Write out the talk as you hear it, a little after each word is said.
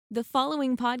The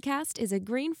following podcast is a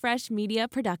Green Fresh Media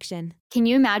production. Can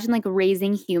you imagine like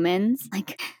raising humans?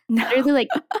 Like literally like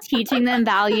teaching them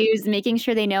values, making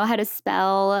sure they know how to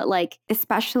spell, like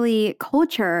especially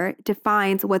culture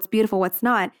defines what's beautiful, what's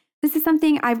not. This is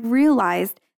something I've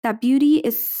realized that beauty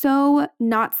is so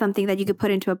not something that you could put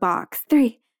into a box.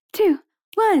 3, 2,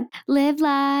 1. Live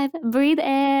life, breathe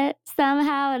it,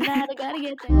 somehow I gotta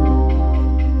get there.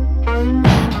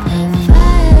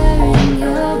 Fire in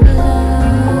your blood.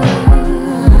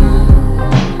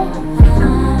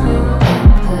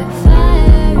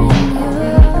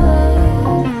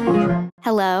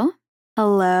 Hello.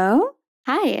 Hello.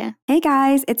 Hi. Hey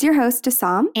guys, it's your host,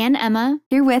 Assam. And Emma.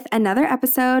 Here with another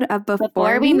episode of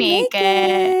Before We Make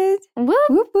It. Whoop.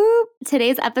 Whoop, whoop.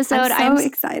 Today's episode, I'm so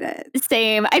excited.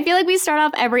 Same. I feel like we start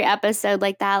off every episode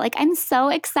like that. Like, I'm so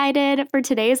excited for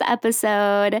today's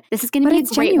episode. This is going to be a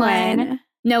great one.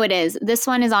 No, it is. This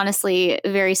one is honestly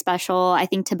very special, I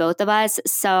think, to both of us.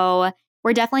 So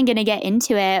we're definitely going to get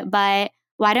into it. But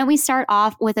why don't we start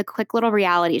off with a quick little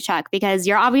reality check? Because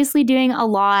you're obviously doing a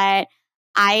lot.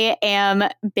 I am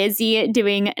busy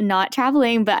doing not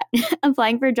traveling, but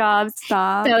applying for jobs.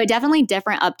 Stop. So definitely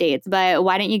different updates. But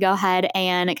why don't you go ahead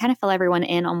and kind of fill everyone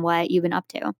in on what you've been up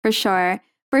to? For sure.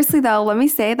 Firstly, though, let me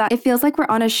say that it feels like we're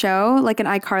on a show, like an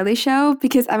iCarly show,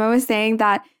 because Emma was saying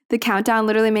that the countdown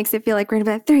literally makes it feel like we're going to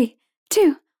be like 3,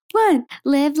 2, 1.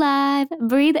 Live life,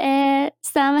 breathe it,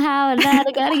 somehow I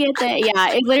gotta get there.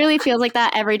 Yeah, it literally feels like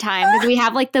that every time because we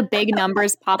have like the big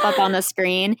numbers pop up on the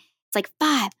screen. It's like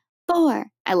 5, 4.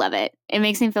 I love it. It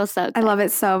makes me feel so good. I love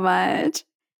it so much.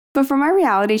 But for my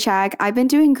reality check, I've been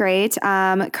doing great.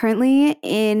 Currently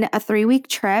in a 3-week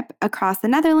trip across the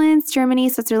Netherlands, Germany,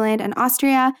 Switzerland, and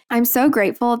Austria. I'm so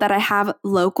grateful that I have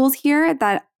locals here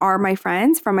that are my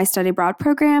friends from my study abroad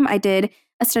program. I did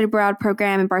a study abroad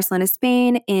program in Barcelona,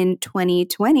 Spain in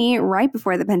 2020, right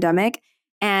before the pandemic.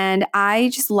 And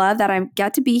I just love that I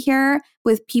get to be here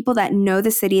with people that know the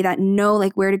city, that know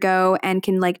like where to go and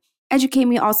can like educate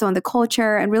me also on the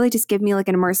culture and really just give me like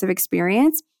an immersive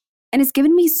experience. And it's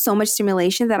given me so much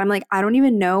stimulation that I'm like, I don't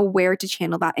even know where to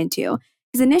channel that into.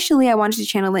 Because initially I wanted to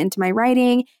channel it into my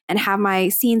writing and have my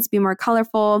scenes be more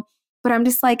colorful. But I'm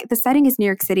just like, the setting is New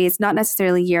York City. It's not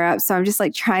necessarily Europe. So I'm just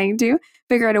like trying to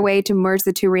figure out a way to merge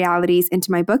the two realities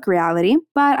into my book reality.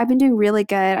 But I've been doing really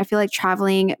good. I feel like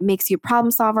traveling makes you a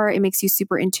problem solver. It makes you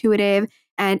super intuitive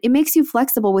and it makes you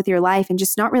flexible with your life and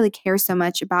just not really care so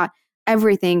much about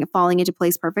everything falling into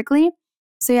place perfectly.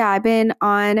 So yeah, I've been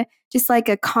on just like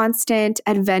a constant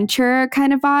adventure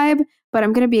kind of vibe, but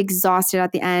I'm going to be exhausted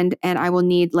at the end and I will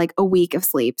need like a week of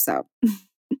sleep. So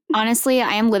honestly,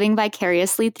 I am living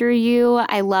vicariously through you.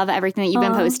 I love everything that you've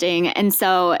been posting. And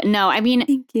so, no, I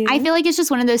mean, I feel like it's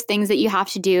just one of those things that you have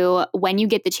to do when you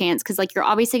get the chance. Cause like you're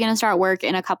obviously going to start work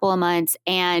in a couple of months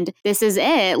and this is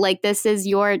it. Like this is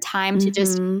your time to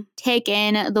just take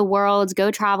in the world,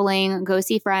 go traveling, go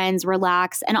see friends,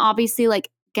 relax. And obviously like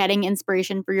getting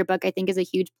inspiration for your book, I think is a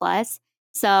huge plus.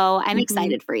 So I'm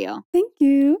excited for you. Thank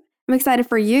you. I'm excited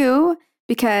for you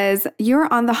because you're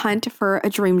on the hunt for a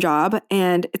dream job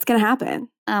and it's going to happen.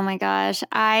 Oh my gosh.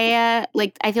 I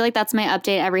feel like that's my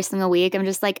update every single week. I'm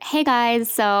just like, hey guys,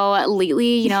 so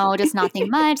lately, just nothing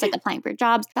much, like applying for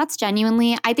jobs. That's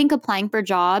genuinely, I think applying for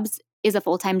jobs is a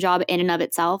full-time job in and of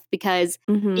itself because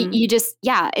you just,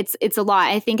 it's a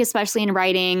lot. I think especially in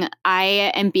writing,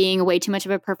 I am being way too much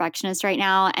of a perfectionist right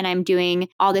now. And I'm doing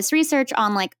all this research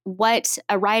on like what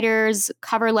a writer's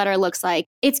cover letter looks like.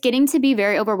 It's getting to be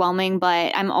very overwhelming,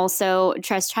 but I'm also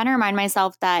just trying to remind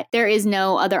myself that there is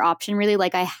no other option really.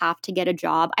 Like I have to get a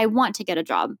job. I want to get a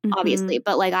job, obviously,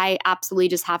 but like I absolutely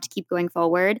just have to keep going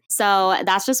forward. So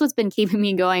that's just what's been keeping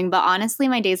me going. But honestly,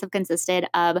 my days have consisted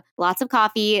of lots of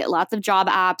coffee, lots of job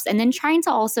apps, and then trying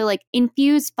to also like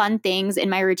infuse fun things in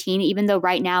my routine, even though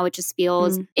right now it just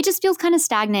feels kind of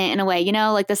stagnant in a way,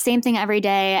 like the same thing every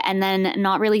day and then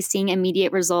not really seeing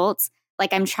immediate results.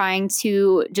 Like I'm trying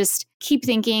to just keep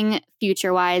thinking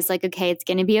future wise, like, okay, it's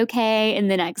going to be okay in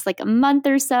the next like a month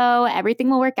or so, everything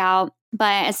will work out.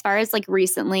 But as far as like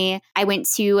recently, I went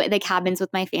to the cabins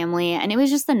with my family and it was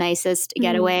just the nicest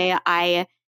getaway. I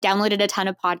downloaded a ton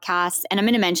of podcasts and I'm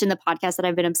going to mention the podcast that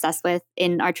I've been obsessed with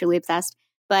in Our Truly Obsessed.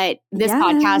 But this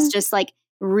podcast just like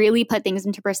really put things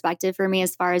into perspective for me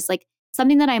as far as like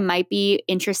something that I might be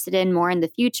interested in more in the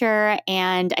future.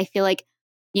 And I feel like,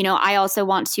 I also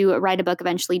want to write a book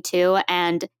eventually too.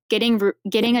 And getting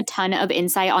a ton of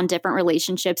insight on different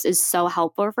relationships is so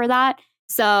helpful for that.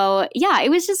 So yeah, it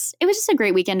was just a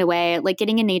great weekend away, like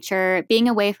getting in nature, being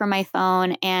away from my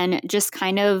phone and just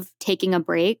kind of taking a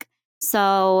break.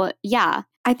 So yeah,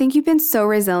 I think you've been so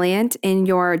resilient in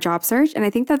your job search. And I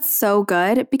think that's so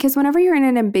good because whenever you're in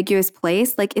an ambiguous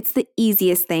place, like it's the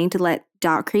easiest thing to let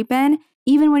doubt creep in.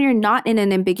 Even when you're not in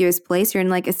an ambiguous place, you're in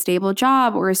like a stable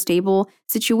job or a stable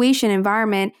situation,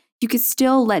 environment, you could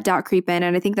still let doubt creep in.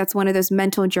 And I think that's one of those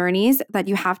mental journeys that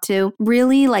you have to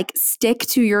really like stick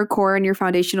to your core and your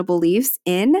foundational beliefs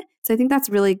in. So I think that's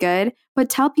really good.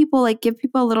 But tell people, like, give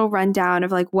people a little rundown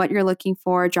of like what you're looking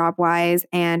for job wise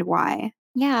and why.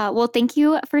 Yeah, well, thank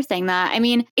you for saying that. I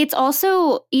mean, it's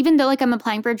also, even though like I'm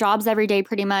applying for jobs every day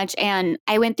pretty much, and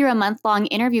I went through a month-long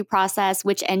interview process,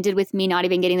 which ended with me not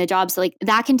even getting the job. So like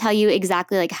that can tell you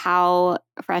exactly like how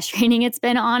frustrating it's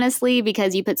been, honestly,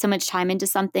 because you put so much time into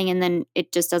something and then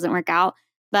it just doesn't work out.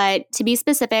 But to be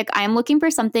specific, I'm looking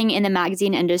for something in the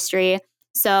magazine industry.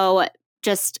 So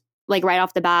just like right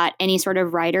off the bat, any sort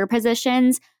of writer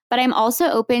positions. But I'm also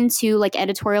open to like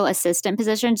editorial assistant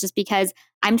positions just because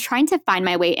I'm trying to find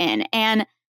my way in. And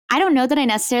I don't know that I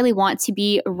necessarily want to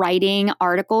be writing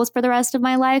articles for the rest of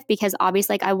my life because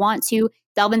obviously like I want to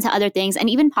delve into other things. And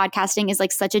even podcasting is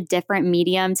like such a different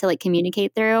medium to like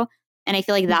communicate through. And I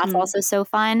feel like that's also so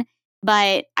fun.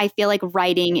 But I feel like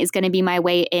writing is going to be my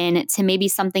way in to maybe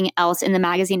something else in the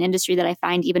magazine industry that I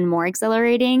find even more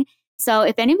exhilarating. So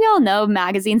if any of y'all know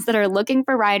magazines that are looking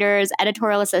for writers,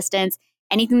 editorial assistants,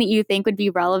 anything that you think would be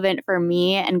relevant for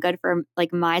me and good for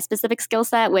like my specific skill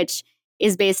set, which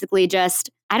is basically just,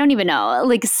 I don't even know,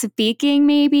 like speaking,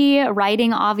 maybe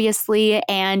writing, obviously,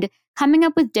 and coming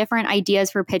up with different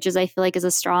ideas for pitches, I feel like is a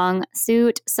strong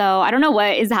suit. So I don't know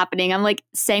what is happening. I'm like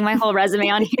saying my whole resume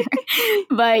on here.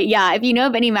 But yeah, if you know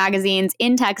of any magazines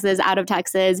in Texas, out of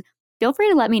Texas, feel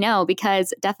free to let me know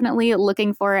because definitely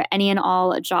looking for any and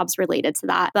all jobs related to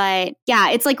that. But yeah,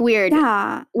 it's like weird.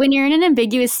 Yeah. When you're in an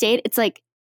ambiguous state, it's like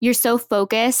you're so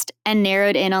focused and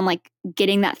narrowed in on like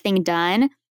getting that thing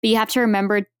done. But you have to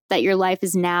remember that your life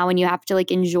is now and you have to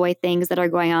like enjoy things that are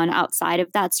going on outside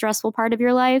of that stressful part of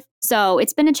your life. So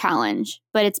it's been a challenge,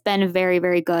 but it's been very,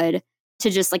 very good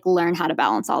to just like learn how to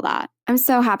balance all that. I'm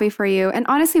so happy for you. And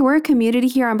honestly, we're a community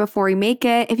here on Before We Make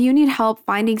It. If you need help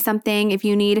finding something, if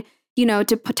you need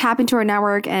to tap into our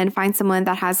network and find someone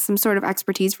that has some sort of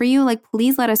expertise for you, like,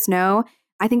 please let us know.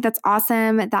 I think that's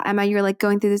awesome that Emma, you're like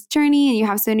going through this journey and you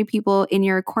have so many people in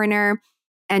your corner,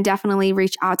 and definitely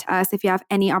reach out to us if you have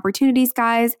any opportunities,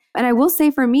 guys. And I will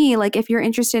say for me, like if you're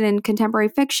interested in contemporary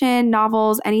fiction,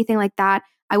 novels, anything like that,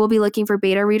 I will be looking for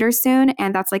beta readers soon.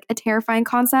 And that's like a terrifying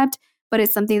concept, but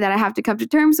it's something that I have to come to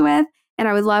terms with. And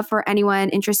I would love for anyone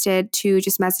interested to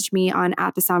just message me on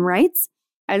 @DeSamWrites.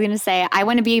 I was going to say, I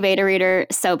want to be a beta reader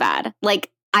so bad.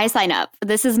 Like, I sign up.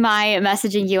 This is my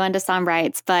messaging you on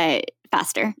DeSamWrites, but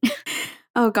faster.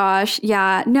 Oh gosh,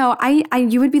 yeah. No, I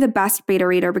you would be the best beta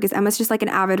reader because Emma's just like an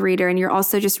avid reader and you're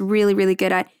also just really, really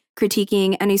good at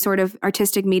critiquing any sort of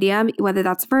artistic medium, whether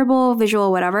that's verbal,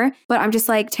 visual, whatever. But I'm just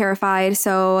like terrified.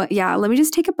 So yeah, let me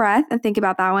just take a breath and think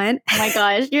about that one. Oh my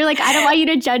gosh. You're like, I don't want you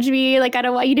to judge me. Like, I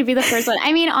don't want you to be the first one.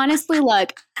 I mean, honestly,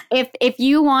 look, if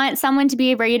you want someone to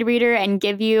be a beta reader and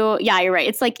give you, yeah, you're right.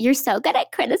 It's like, you're so good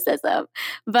at criticism.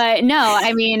 But no,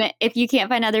 I mean, if you can't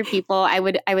find other people, I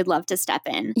would love to step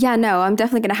in. Yeah, no, I'm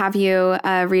definitely going to have you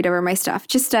read over my stuff.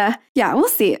 Just, yeah, we'll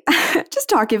see. Just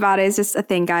talking about it is just a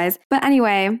thing, guys. But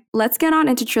anyway, let's get on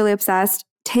into Truly Obsessed.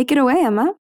 Take it away,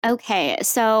 Emma. Okay,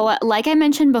 so like I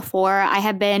mentioned before, I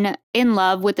have been in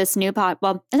love with this new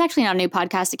well, it's actually not a new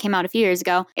podcast. It came out a few years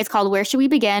ago. It's called Where Should We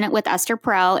Begin with Esther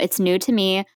Perel. It's new to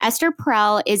me. Esther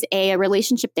Perel is a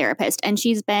relationship therapist, and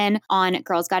she's been on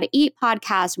Girls Gotta Eat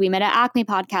podcast, We Met at Acme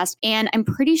podcast, and I'm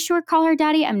pretty sure Call Her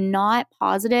Daddy. I'm not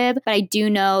positive, but I do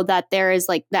know that there is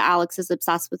like that Alex is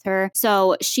obsessed with her.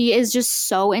 So she is just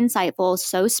so insightful,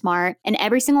 so smart, and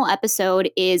every single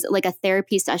episode is like a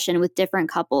therapy session with different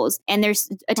couples, and there's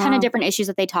a ton of different issues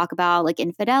that they talk about, like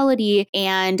infidelity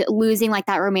and losing like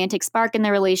that romantic spark in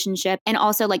the relationship, and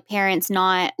also like parents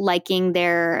not liking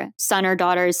their son or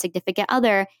daughter's significant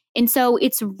other. And so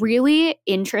it's really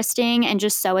interesting and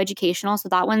just so educational. So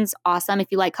that one's awesome. If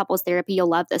you like couples therapy, you'll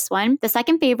love this one. The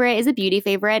second favorite is a beauty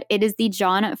favorite. It is the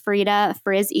John Frieda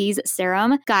Frizz Ease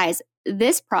Serum. Guys,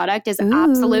 this product is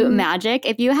absolute magic.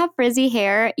 If you have frizzy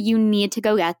hair, you need to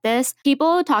go get this.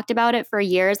 People talked about it for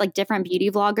years, like different beauty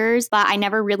vloggers, but I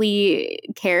never really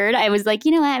cared. I was like,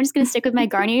 you know what? I'm just going to stick with my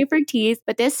Garnier Fructis.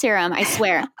 But this serum, I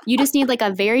swear, you just need like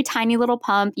a very tiny little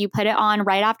pump. You put it on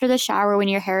right after the shower when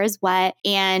your hair is wet.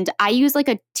 And I use like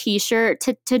a t-shirt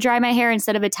to dry my hair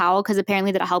instead of a towel because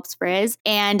apparently that helps frizz.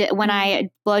 And when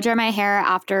I blow dry my hair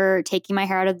after taking my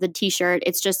hair out of the t-shirt,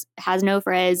 it's just has no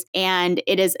frizz and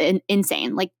it is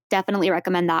insane. Like definitely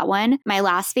recommend that one. My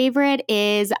last favorite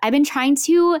is I've been trying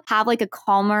to have like a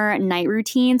calmer night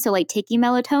routine. So like taking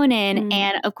melatonin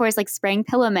and of course like spraying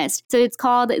pillow mist. So it's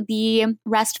called the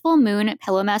Restful Moon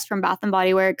Pillow Mist from Bath &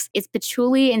 Body Works. It's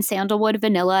patchouli and sandalwood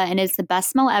vanilla and it's the best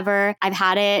smell ever. I've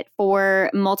had it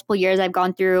for multiple years. I've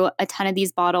gone through a ton of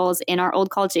these bottles in our old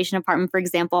College Station apartment, for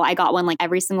example. I got one like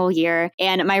every single year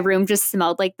and my room just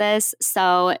smelled like this.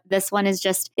 So this one is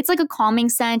just, it's like a calming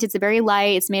scent. It's very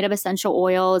light. It's made of essential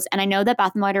oils. And I know that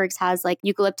Bath & Body Works has like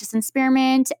eucalyptus and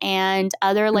spearmint and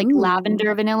other like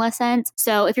lavender vanilla scents.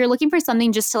 So if you're looking for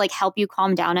something just to like help you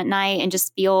calm down at night and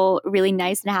just feel really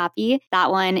nice and happy,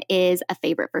 that one is a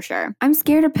favorite for sure. I'm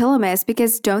scared of pillow mist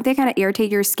because don't they kind of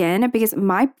irritate your skin? Because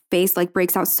my face like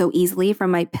breaks out so easily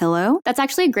from my pillow. That's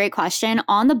actually a great question.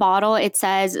 On the bottle, it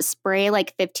says spray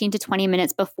like 15 to 20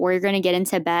 minutes before you're going to get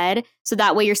into bed. So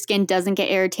that way your skin doesn't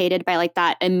get irritated by like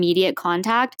that immediate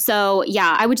contact. So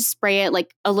yeah, I would just spray it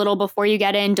like a little before you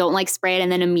get in. Don't like spray it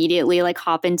and then immediately like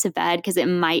hop into bed because it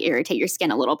might irritate your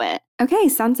skin a little bit. Okay,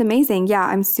 sounds amazing. Yeah,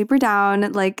 I'm super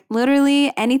down. Like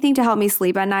literally anything to help me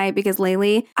sleep at night because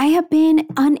lately I have been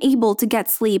unable to get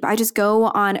sleep. I just go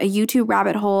on a YouTube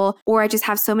rabbit hole or I just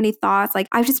have so many thoughts. Like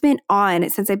I've just been on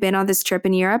since I've been on this trip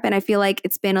in Europe and I feel like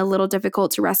it's been a little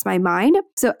difficult to rest my mind.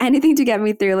 So anything to get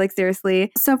me through, like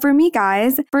seriously. So for me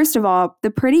guys, first of all,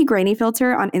 the pretty grainy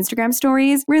filter on Instagram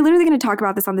stories, we're literally going to talk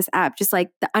about this on this app, just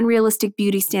like the unrealistic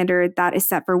beauty standard that is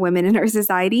set for women in our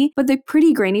society. But the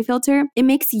pretty grainy filter, it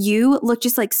makes you look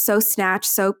just like so snatched,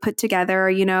 so put together,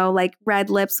 you know, like red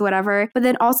lips, whatever. But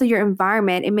then also your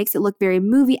environment, it makes it look very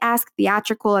movie-esque,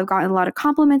 theatrical. I've gotten a lot of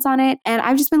compliments on it and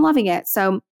I've just been loving it.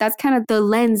 So that's kind of the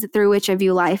lens through which I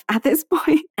view life at this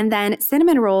point. And then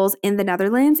cinnamon rolls in the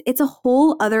Netherlands, it's a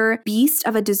whole other beast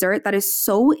of a dessert that is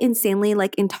so insanely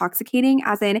like intoxicating,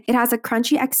 as in it has a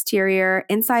crunchy exterior.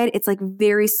 Inside, it's like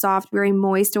very soft, very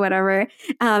moist or whatever.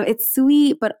 It's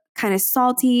sweet, but kind of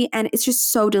salty, and it's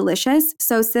just so delicious.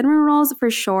 So cinnamon rolls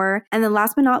for sure. And then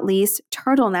last but not least,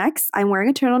 turtlenecks. I'm wearing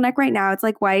a turtleneck right now. It's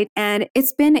like white and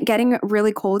it's been getting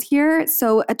really cold here.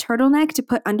 So a turtleneck to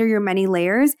put under your many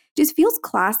layers just feels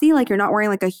classy. Like you're not wearing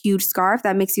like a huge scarf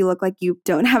that makes you look like you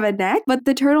don't have a neck, but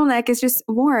the turtleneck is just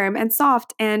warm and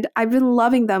soft and I've been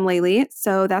loving them lately.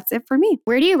 So that's it for me.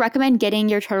 Where do you recommend getting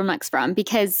your turtlenecks from?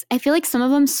 Because I feel like some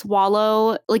of them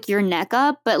swallow like your neck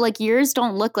up, but like yours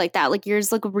don't look like that. Like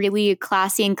yours look really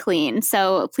classy and clean.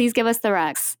 So please give us the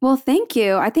recs. Well, thank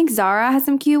you. I think Zara has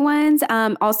some cute ones.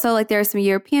 Also, like there are some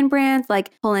European brands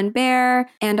like Pull & Bear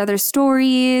and Other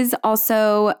Stories.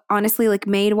 Also, honestly, like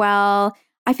Madewell.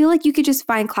 I feel like you could just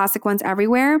find classic ones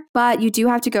everywhere, but you do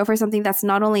have to go for something that's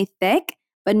not only thick,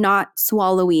 but not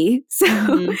swallowy. So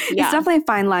it's definitely a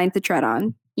fine line to tread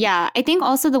on. Yeah, I think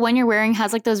also the one you're wearing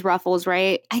has like those ruffles,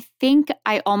 right? I think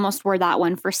I almost wore that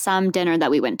one for some dinner that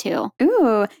we went to.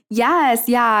 Ooh, yes.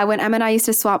 Yeah. When Emma and I used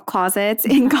to swap closets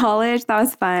in college, that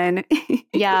was fun.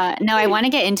 Yeah. No, I want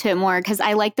to get into it more because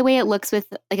I like the way it looks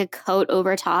with like a coat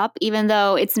over top, even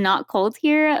though it's not cold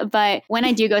here. But when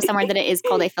I do go somewhere that it is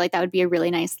cold, I feel like that would be a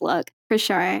really nice look. For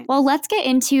sure. Well, let's get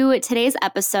into today's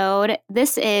episode.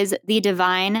 This is The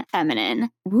Divine Feminine.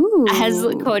 Ooh. As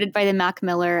quoted by the Mac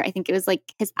Miller. I think it was like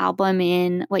his album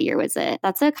in, what year was it?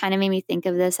 That's what kind of made me think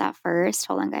of this at first.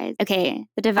 Hold on, guys. Okay.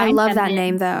 The Divine I love Feminine, that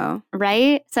name though.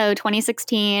 Right? So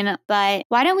 2016. But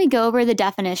why don't we go over the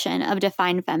definition of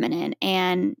Divine Feminine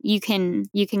and you can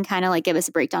kind of like give us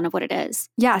a breakdown of what it is.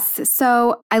 Yes.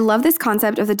 So I love this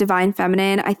concept of the divine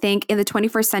feminine. I think in the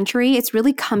 21st century, it's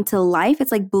really come to life.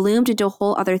 It's like bloomed into a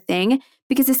whole other thing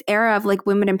because this era of like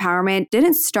women empowerment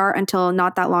didn't start until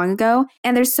not that long ago.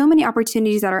 And there's so many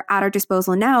opportunities that are at our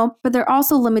disposal now, but there are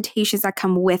also limitations that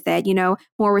come with it, you know,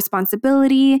 more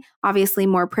responsibility, obviously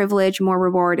more privilege, more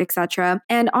reward, etc.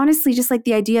 And honestly, just like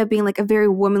the idea of being like a very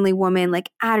womanly woman, like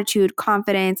attitude,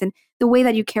 confidence, and the way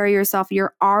that you carry yourself,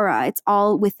 your aura, it's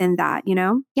all within that, you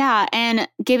know? Yeah. And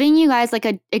giving you guys like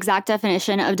an exact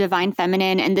definition of divine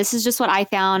feminine. And this is just what I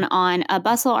found on a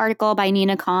Bustle article by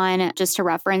Nina Khan, just to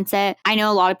reference it. I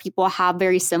know a lot of people have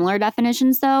very similar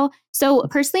definitions though. So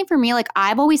personally for me, like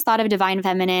I've always thought of divine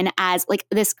feminine as like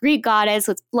this Greek goddess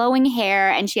with flowing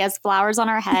hair and she has flowers on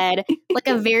her head, like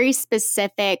a very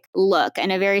specific look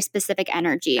and a very specific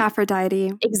energy.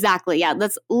 Aphrodite. Exactly. Yeah.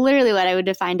 That's literally what I would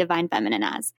define divine feminine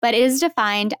as. But it is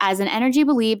defined as an energy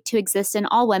believed to exist in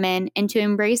all women, and to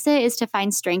embrace it is to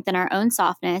find strength in our own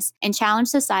softness and challenge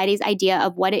society's idea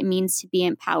of what it means to be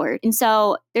empowered. And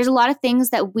so there's a lot of things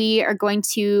that we are going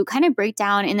to kind of break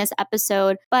down in this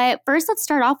episode. But first, let's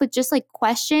start off with just just like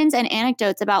questions and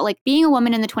anecdotes about like being a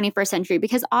woman in the 21st century.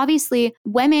 Because obviously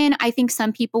women, I think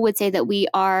some people would say that we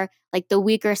are like the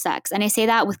weaker sex. And I say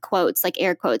that with quotes, like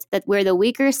air quotes, that we're the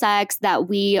weaker sex, that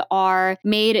we are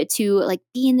made to like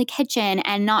be in the kitchen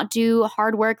and not do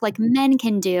hard work like men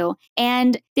can do.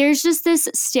 And there's just this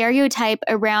stereotype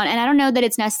around, and I don't know that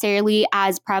it's necessarily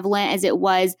as prevalent as it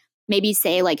was maybe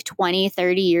say like 20,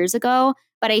 30 years ago.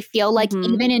 But I feel like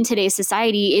even in today's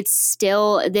society, it's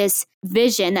still this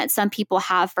vision that some people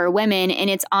have for women.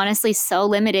 And it's honestly so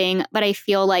limiting. But I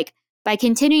feel like by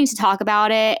continuing to talk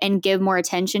about it and give more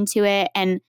attention to it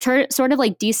and sort of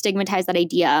like destigmatize that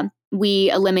idea, we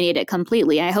eliminate it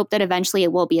completely. I hope that eventually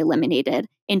it will be eliminated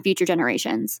in future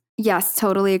generations. Yes,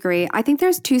 totally agree. I think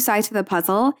there's two sides to the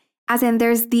puzzle. As in,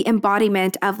 there's the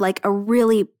embodiment of like a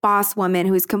really boss woman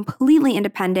who is completely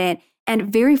independent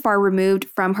and very far removed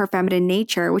from her feminine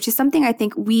nature, which is something I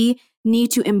think we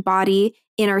need to embody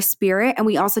in our spirit. And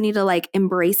we also need to like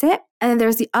embrace it. And then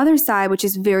there's the other side, which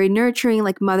is very nurturing,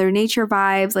 like Mother Nature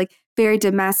vibes, like very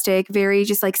domestic, very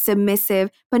just like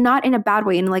submissive, but not in a bad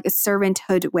way, in like a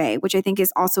servanthood way, which I think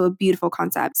is also a beautiful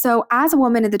concept. So as a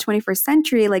woman in the 21st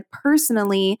century, like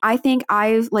personally, I think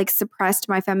I've like suppressed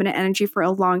my feminine energy for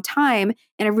a long time.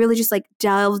 And I really just like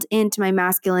delved into my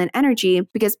masculine energy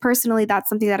because personally, that's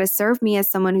something that has served me as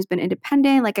someone who's been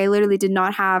independent. Like I literally did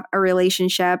not have a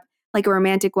relationship, like a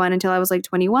romantic one, until I was like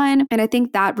 21. And I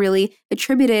think that really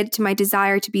attributed to my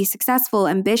desire to be successful,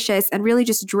 ambitious, and really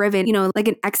just driven, you know, like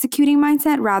an executing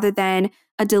mindset rather than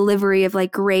a delivery of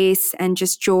like grace and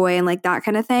just joy and like that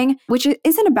kind of thing, which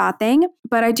isn't a bad thing.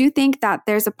 But I do think that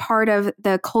there's a part of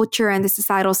the culture and the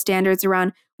societal standards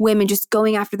around women just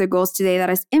going after their goals today that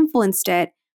has influenced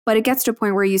it. But it gets to a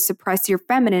point where you suppress your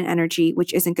feminine energy,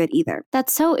 which isn't good either.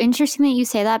 That's so interesting that you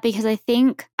say that because I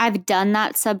think I've done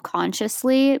that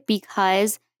subconsciously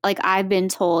because like I've been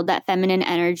told that feminine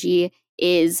energy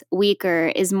is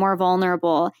weaker, is more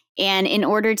vulnerable. And in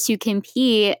order to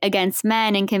compete against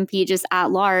men and compete just at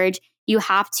large, you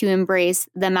have to embrace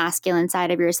the masculine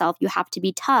side of yourself. You have to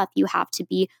be tough. You have to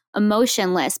be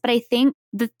emotionless. But I think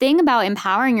the thing about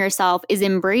empowering yourself is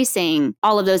embracing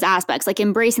all of those aspects, like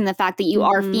embracing the fact that you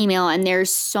are female and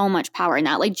there's so much power in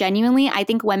that. Like genuinely, I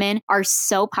think women are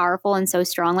so powerful and so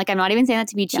strong. Like I'm not even saying that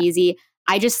to be cheesy.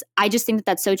 I just think that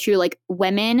that's so true. Like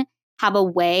women have a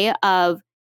way of,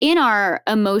 in our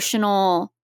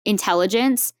emotional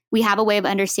intelligence, we have a way of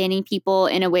understanding people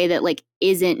in a way that like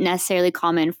isn't necessarily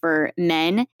common for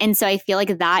men. And so I feel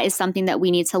like that is something that we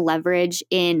need to leverage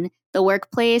in the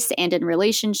workplace and in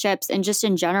relationships and just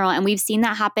in general. And we've seen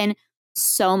that happen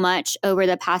so much over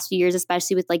the past few years,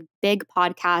 especially with like big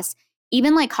podcasts,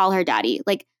 even like Call Her Daddy.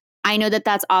 Like I know that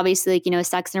that's obviously like, you know,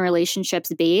 sex and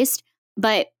relationships based,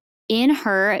 but in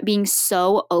her being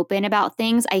so open about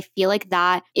things, I feel like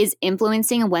that is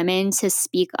influencing women to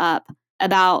speak up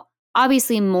about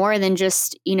obviously more than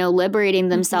just, you know, liberating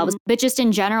themselves, but just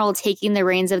in general, taking the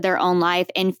reins of their own life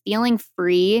and feeling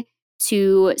free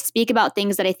to speak about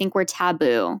things that I think were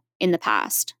taboo in the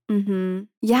past.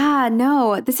 Yeah,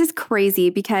 no, this is crazy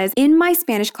because in my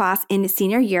Spanish class in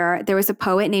senior year, there was a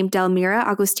poet named Delmira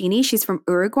Agostini. She's from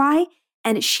Uruguay.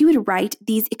 And she would write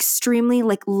these extremely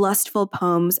like lustful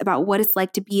poems about what it's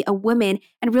like to be a woman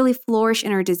and really flourish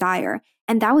in her desire.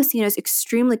 And that was seen as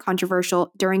extremely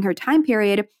controversial during her time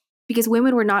period because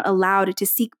women were not allowed to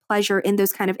seek pleasure in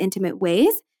those kind of intimate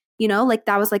ways. You know, like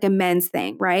that was like a men's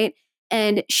thing, right?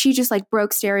 And she just like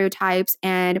broke stereotypes,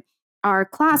 and our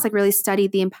class like really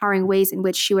studied the empowering ways in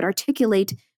which she would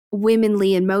articulate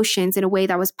womanly emotions in a way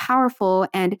that was powerful,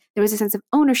 and there was a sense of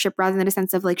ownership rather than a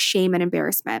sense of like shame and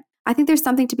embarrassment. I think there's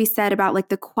something to be said about like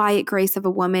the quiet grace of a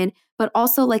woman, but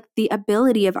also like the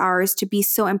ability of ours to be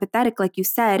so empathetic, like you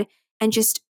said, and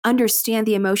just understand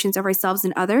the emotions of ourselves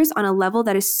and others on a level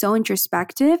that is so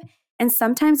introspective. And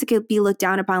sometimes it could be looked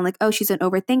down upon like, oh, she's an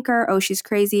overthinker, oh, she's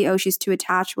crazy, oh, she's too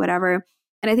attached, whatever.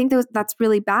 And I think that's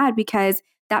really bad because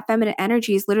that feminine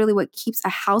energy is literally what keeps a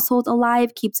household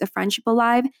alive, keeps a friendship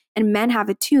alive, and men have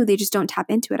it too. They just don't tap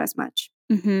into it as much.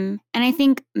 And I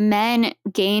think men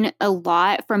gain a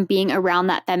lot from being around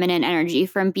that feminine energy,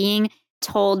 from being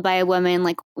told by a woman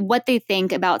like what they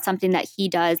think about something that he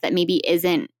does that maybe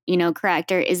isn't, you know,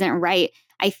 correct or isn't right.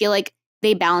 I feel like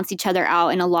they balance each other out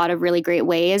in a lot of really great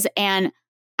ways. And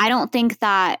I don't think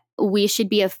that we should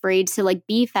be afraid to like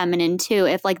be feminine too,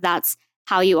 if like that's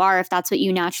how you are, if that's what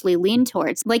you naturally lean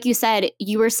towards. Like you said,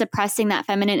 you were suppressing that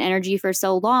feminine energy for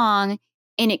so long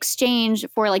in exchange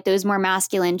for like those more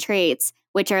masculine traits,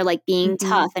 which are like being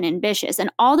tough and ambitious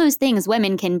and all those things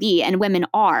women can be and women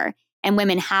are and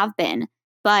women have been.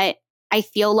 But I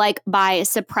feel like by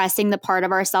suppressing the part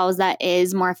of ourselves that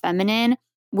is more feminine,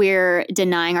 we're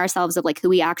denying ourselves of like who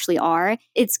we actually are.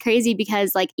 It's crazy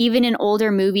because like even in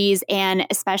older movies, and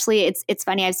especially it's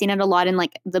funny, I've seen it a lot in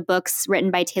like the books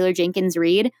written by Taylor Jenkins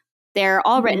Reid. They're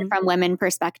all written from women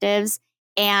perspectives.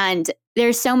 And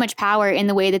there's so much power in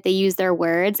the way that they use their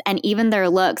words and even their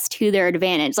looks to their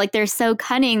advantage. Like they're so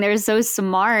cunning, they're so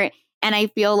smart. And I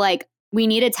feel like we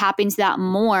need to tap into that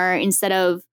more instead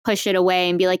of push it away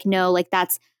and be like, no, like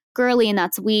that's girly and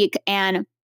that's weak. And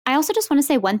I also just want to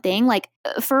say one thing, like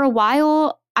for a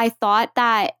while, I thought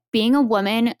that being a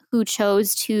woman who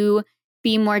chose to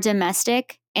be more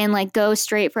domestic and like go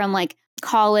straight from like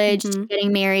college to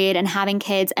getting married and having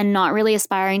kids and not really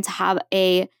aspiring to have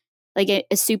a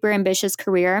super ambitious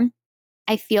career,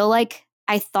 I feel like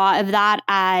I thought of that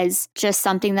as just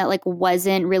something that like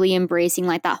wasn't really embracing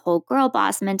like that whole girl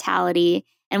boss mentality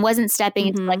and wasn't stepping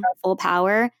into like our full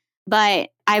power. But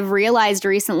I've realized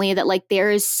recently that like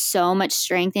there is so much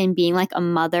strength in being like a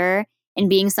mother and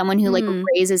being someone who like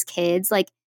raises kids. Like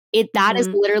that is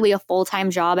literally a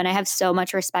full-time job. And I have so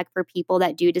much respect for people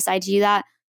that do decide to do that.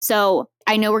 So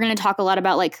I know we're going to talk a lot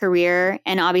about like career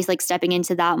and obviously like stepping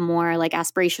into that more like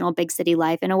aspirational big city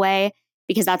life in a way,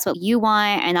 because that's what you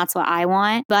want and that's what I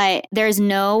want. But there's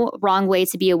no wrong way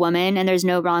to be a woman and there's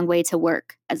no wrong way to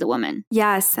work as a woman.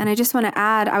 Yes. And I just want to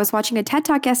add, I was watching a TED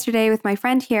Talk yesterday with my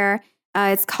friend here.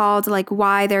 It's called like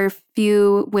Why There Are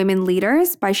Few Women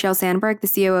Leaders by Sheryl Sandberg, the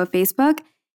CEO of Facebook.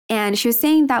 And she was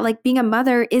saying that like being a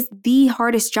mother is the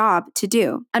hardest job to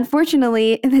do.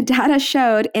 Unfortunately, the data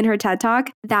showed in her TED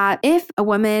Talk that if a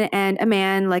woman and a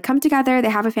man like come together, they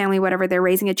have a family, whatever, they're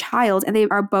raising a child and they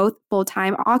are both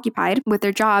full-time occupied with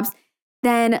their jobs,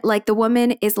 then like the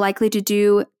woman is likely to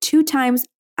do 2 times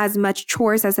as much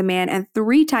chores as a man and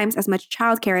 3 times as much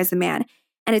childcare as a man.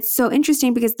 And it's so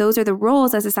interesting because those are the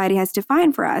roles that society has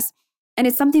defined for us. And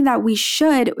it's something that we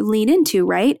should lean into,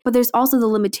 right? But there's also the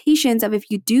limitations of if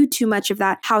you do too much of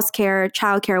that house care,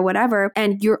 childcare, whatever,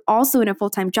 and you're also in a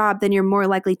full-time job, then you're more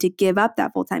likely to give up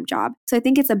that full-time job. So I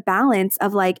think it's a balance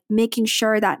of like making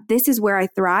sure that this is where I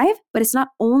thrive, but it's not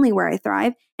only where I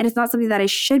thrive. And it's not something that I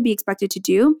should be expected to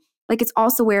do. Like it's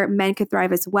also where men could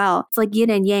thrive as well. It's like yin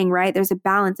and yang, right? There's a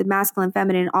balance of masculine and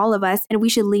feminine in all of us. And we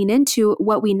should lean into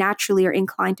what we naturally are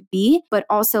inclined to be, but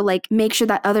also like make sure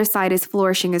that other side is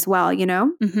flourishing as well, you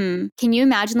know? Can you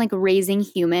imagine like raising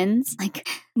humans? Like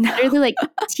literally like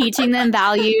teaching them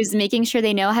values, making sure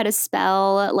they know how to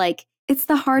spell, like it's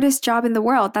the hardest job in the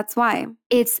world. That's why.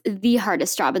 It's the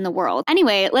hardest job in the world.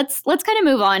 Anyway, let's kind of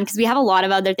move on because we have a lot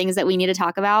of other things that we need to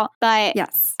talk about. But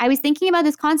yes, I was thinking about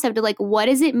this concept of like, what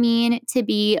does it mean to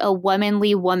be a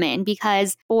womanly woman?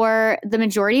 Because for the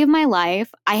majority of my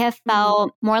life, I have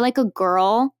felt more like a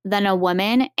girl than a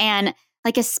woman. And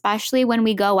like, especially when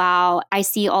we go out, I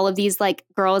see all of these like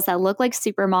girls that look like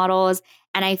supermodels.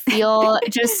 And I feel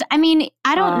just, I mean,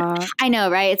 I know,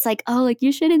 right? It's like, oh, like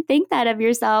you shouldn't think that of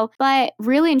yourself. But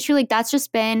really and truly, that's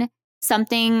just been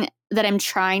something that I'm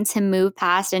trying to move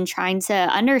past and trying to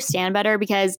understand better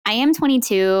because I am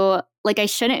 22. Like I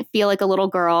shouldn't feel like a little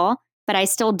girl, but I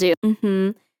still do.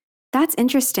 That's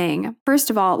interesting. First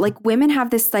of all, like women have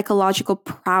this psychological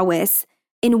prowess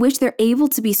in which they're able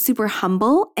to be super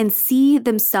humble and see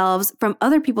themselves from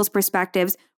other people's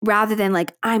perspectives rather than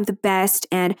like, I'm the best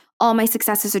and all my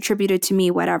success is attributed to me,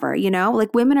 whatever, you know?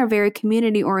 Like women are very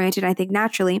community oriented, I think,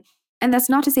 naturally. And that's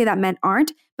not to say that men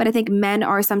aren't, but I think men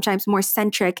are sometimes more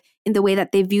centric in the way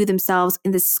that they view themselves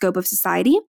in the scope of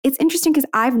society. It's interesting because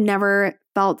I've never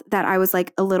felt that I was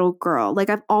like a little girl. Like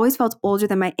I've always felt older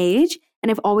than my age, and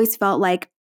I've always felt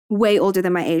like way older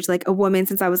than my age, like a woman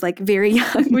since I was like very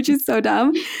young, which is so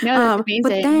dumb. No, that's amazing.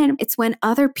 But then it's when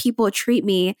other people treat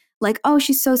me like, oh,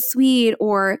 she's so sweet,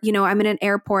 or, you know, I'm in an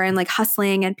airport and like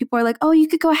hustling and people are like, oh, you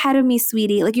could go ahead of me,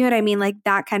 sweetie. Like, you know what I mean? Like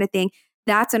that kind of thing.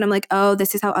 That's when I'm like, oh,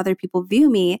 this is how other people view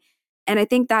me. And I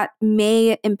think that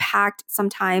may impact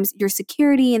sometimes your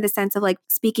security in the sense of like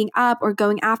speaking up or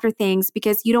going after things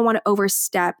because you don't want to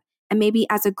overstep. And maybe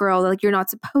as a girl, like you're not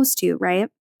supposed to, right?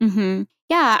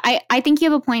 Yeah, I think you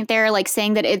have a point there, like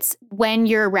saying that it's when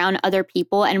you're around other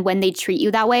people and when they treat you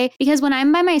that way. Because when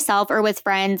I'm by myself or with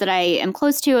friends that I am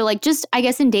close to, or like just, I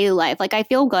guess, in daily life, like I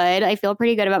feel good. I feel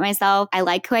pretty good about myself. I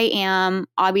like who I am,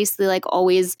 obviously, like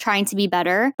always trying to be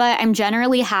better, but I'm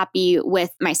generally happy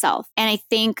with myself. And I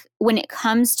think when it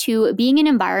comes to being in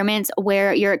environments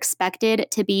where you're expected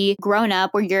to be grown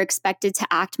up, where you're expected to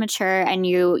act mature and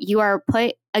you are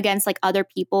put against like other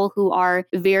people who are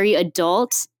very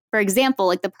adult. For example,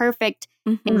 like the perfect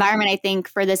environment, I think,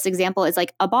 for this example is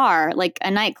like a bar, like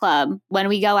a nightclub. When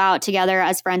we go out together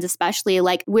as friends, especially,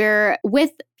 like we're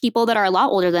with people that are a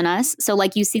lot older than us. So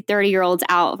like you see 30-year-olds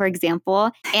out, for example,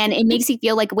 and it makes you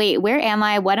feel like, wait, where am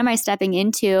I? What am I stepping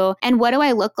into? And what do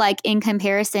I look like in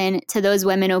comparison to those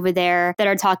women over there that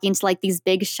are talking to like these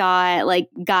big shot, like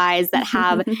guys that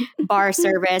have bar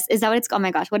service? Is that what it's called? Oh my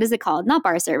gosh, what is it called? Not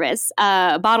bar service,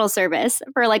 bottle service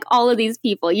for like all of these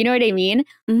people. You know what I mean?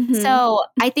 So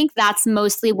I think that's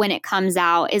mostly when it comes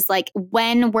out, is like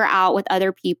when we're out with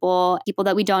other people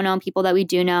that we don't know, and people that we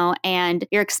do know, and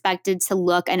you're expected to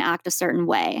look and act a certain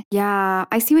way. Yeah,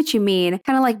 I see what you mean.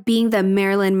 Kind of like being the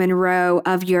Marilyn Monroe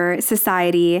of your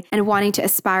society and wanting to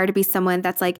aspire to be someone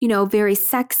that's like, you know, very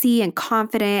sexy and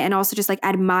confident and also just like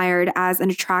admired as an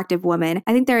attractive woman.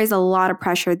 I think there is a lot of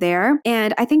pressure there.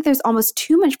 And I think there's almost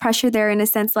too much pressure there in a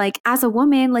sense, like as a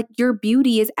woman, like your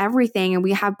beauty is everything. And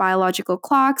we have biological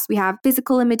clocks, we have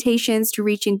physical limitations to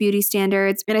reaching beauty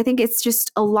standards. And I think it's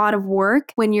just a lot of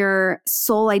work when your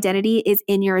sole identity is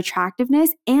in your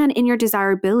attractiveness and in your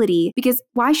desirability. Because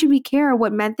why should we care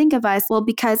what men think of us? Well,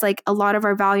 because like a lot of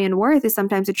our value and worth is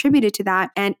sometimes attributed to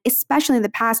that. And especially in the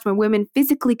past when women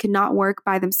physically could not work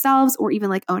by themselves or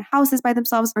even like own houses by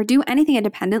themselves or do anything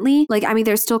independently. Like, I mean,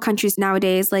 there's still countries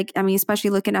nowadays, like, I mean, especially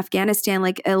look in Afghanistan,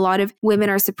 like a lot of women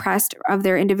are suppressed of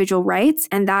their individual rights.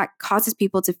 And that causes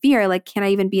people to fear, like, can I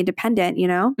even be independent, you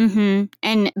know?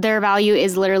 And their value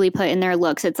is literally put in their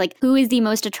looks. It's like, who is the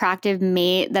most attractive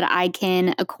mate that I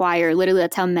can acquire? Literally,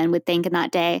 that's how men would think in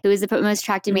that day. Who is the most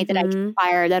attractive mate that I can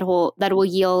acquire that will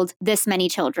yield this many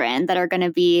children that are going to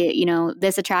be, you know,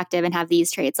 this attractive and have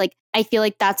these traits? Like, I feel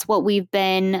like that's what we've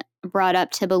been brought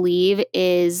up to believe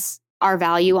is our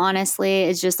value, honestly,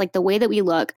 is just like the way that we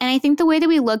look. And I think the way that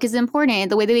we look is important.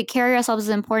 The way that we carry ourselves is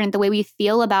important. The way we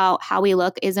feel about how we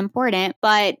look is important.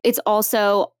 But it's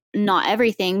also not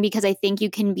everything, because I think you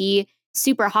can be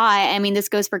super hot. I mean, this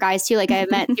goes for guys too. Like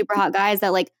I've met super hot guys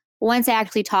that like, once I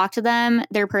actually talked to them,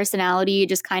 their personality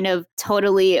just kind of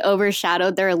totally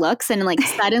overshadowed their looks, and like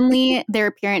suddenly their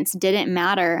appearance didn't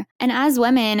matter. And as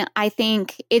women, I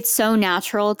think it's so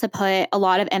natural to put a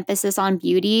lot of emphasis on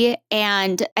beauty.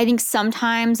 And I think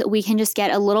sometimes we can just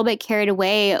get a little bit carried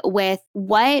away with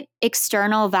what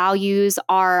external values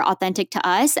are authentic to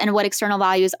us and what external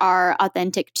values are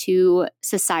authentic to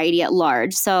society at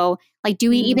large. So like,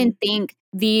 do we even think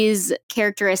these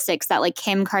characteristics that like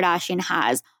Kim Kardashian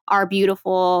has are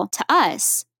beautiful to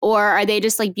us? Or are they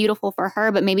just like beautiful for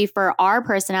her, but maybe for our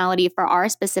personality, for our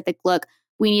specific look,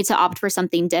 we need to opt for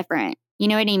something different? You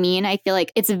know what I mean? I feel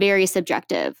like it's very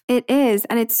subjective. It is.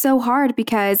 And it's so hard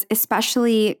because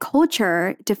especially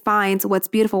culture defines what's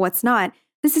beautiful, what's not.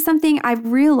 This is something I've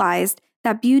realized,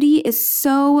 that beauty is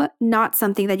so not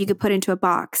something that you could put into a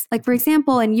box. Like, for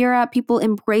example, in Europe, people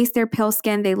embrace their pale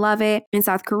skin. They love it. In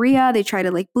South Korea, they try to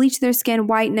like bleach their skin,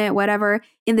 whiten it, whatever.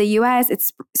 In the US,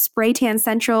 it's spray tan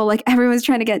central. Like everyone's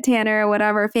trying to get tanner,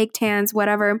 whatever, fake tans,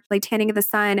 whatever, like tanning in the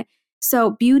sun.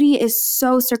 So beauty is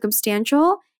so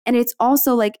circumstantial. And it's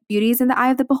also like beauty is in the eye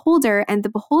of the beholder. And the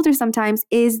beholder sometimes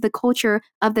is the culture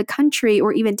of the country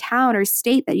or even town or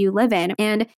state that you live in.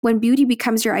 And when beauty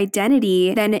becomes your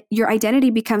identity, then your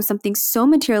identity becomes something so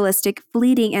materialistic,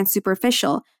 fleeting, and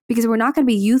superficial, because we're not going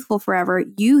to be youthful forever.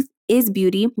 Youth is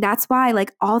beauty. That's why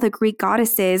like all the Greek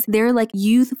goddesses, they're like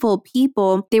youthful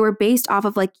people. They were based off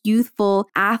of like youthful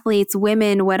athletes,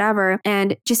 women, whatever.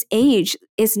 And just age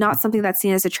is not something that's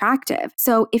seen as attractive.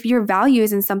 So if your value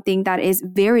is in something that is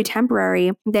very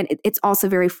temporary, then it's also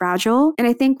very fragile. And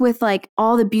I think with like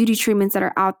all the beauty treatments that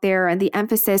are out there and the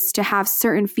emphasis to have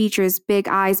certain features, big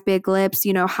eyes, big lips,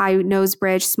 you know, high nose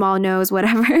bridge, small nose,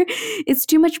 whatever, it's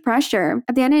too much pressure.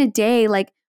 At the end of the day,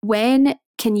 like, when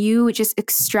can you just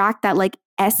extract that like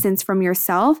essence from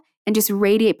yourself and just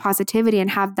radiate positivity and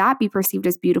have that be perceived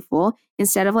as beautiful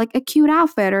instead of like a cute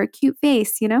outfit or a cute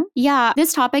face, you know? Yeah,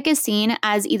 this topic is seen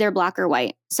as either black or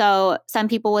white. So some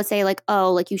people would say like,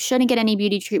 oh, like you shouldn't get any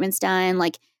beauty treatments done.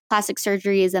 Like plastic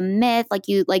surgery is a myth. Like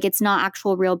it's not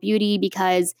actual real beauty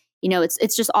because you know,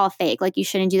 it's just all fake. Like you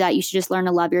shouldn't do that. You should just learn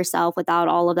to love yourself without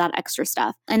all of that extra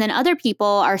stuff. And then other people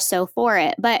are so for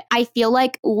it. But I feel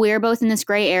like we're both in this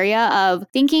gray area of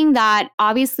thinking that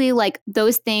obviously like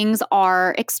those things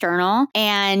are external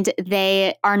and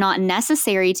they are not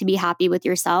necessary to be happy with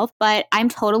yourself. But I'm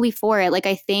totally for it. Like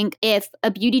I think if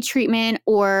a beauty treatment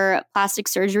or plastic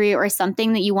surgery or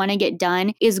something that you want to get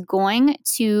done is going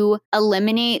to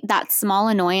eliminate that small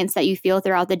annoyance that you feel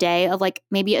throughout the day of like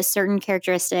maybe a certain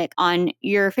characteristic on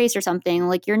your face or something,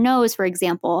 like your nose, for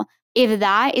example, if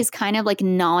that is kind of like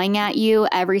gnawing at you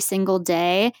every single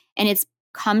day and it's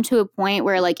come to a point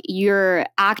where like you're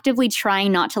actively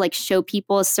trying not to like show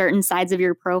people certain sides of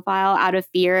your profile out of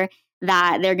fear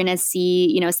that they're going to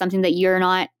see, you know, something that you're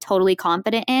not totally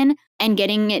confident in, and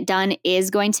getting it done is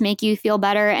going to make you feel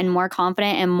better and more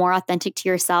confident and more authentic to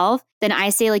yourself, then I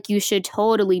say like you should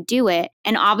totally do it.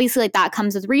 And obviously like that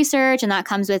comes with research and that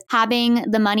comes with having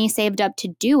the money saved up to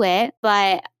do it.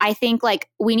 But I think like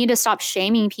we need to stop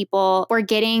shaming people for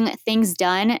getting things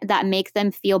done that make them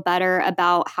feel better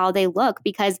about how they look,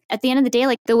 because at the end of the day,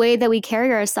 like the way that we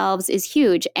carry ourselves is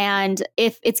huge. And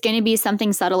if it's going to be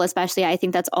something subtle, especially, I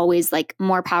think that's always like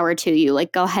more power to you.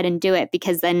 Like go ahead and do it,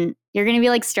 because then you're going to be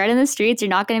like straight in the streets. You're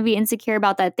not going to be insecure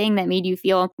about that thing that made you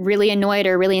feel really annoyed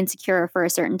or really insecure for a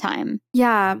certain time.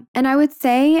 Yeah. And I would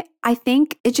say, I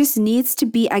think it just needs to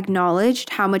be acknowledged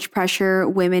how much pressure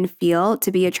women feel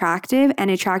to be attractive and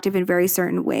attractive in very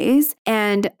certain ways.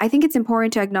 And I think it's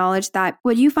important to acknowledge that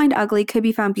what you find ugly could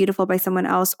be found beautiful by someone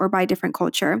else or by a different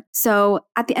culture. So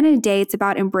at the end of the day, it's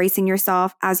about embracing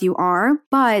yourself as you are,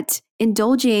 but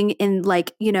indulging in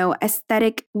like, you know,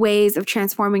 aesthetic ways of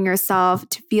transforming yourself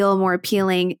to feel more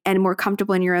appealing and more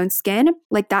comfortable in your own skin,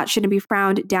 like that shouldn't be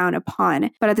frowned down upon.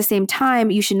 But at the same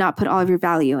time, you should not put all of your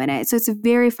value in it. So it's a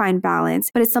very fine balance,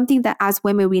 but it's something that as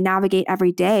women, we navigate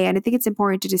every day. And I think it's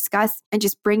important to discuss and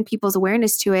just bring people's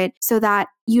awareness to it so that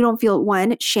you don't feel,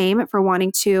 one, shame for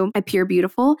wanting to appear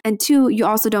beautiful. And two, you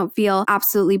also don't feel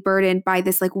absolutely burdened by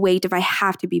this like weight of I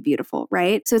have to be beautiful,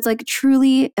 right? So it's like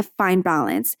truly a fine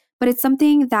balance. But it's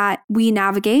something that we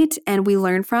navigate and we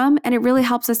learn from, and it really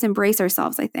helps us embrace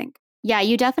ourselves, I think. Yeah,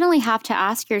 you definitely have to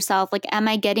ask yourself, like, am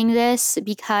I getting this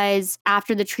because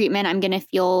after the treatment, I'm going to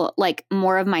feel like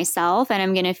more of myself and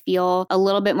I'm going to feel a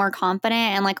little bit more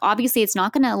confident. And like, obviously, it's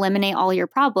not going to eliminate all your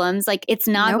problems. Like, it's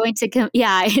not going to,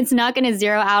 it's not going to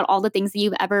zero out all the things that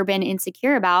you've ever been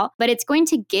insecure about, but it's going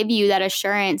to give you that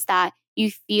assurance that you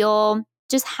feel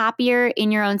just happier in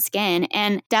your own skin.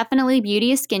 And definitely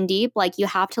beauty is skin deep. Like, you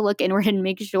have to look inward and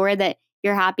make sure that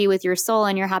you're happy with your soul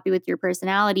and you're happy with your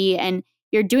personality, and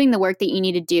you're doing the work that you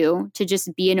need to do to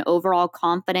just be an overall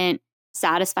confident,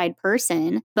 satisfied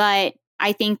person. But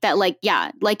I think that like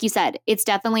you said, it's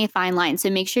definitely a fine line. So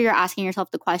make sure you're asking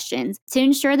yourself the questions to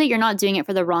ensure that you're not doing it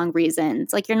for the wrong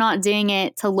reasons. Like, you're not doing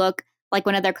it to look like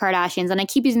one of their Kardashians. And I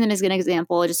keep using them as an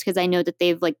example just because I know that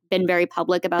they've like been very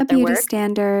public about their beauty work.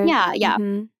 Standard. Yeah,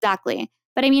 exactly.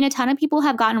 But I mean, a ton of people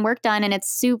have gotten work done and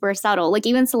it's super subtle. Like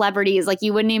even celebrities, like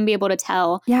you wouldn't even be able to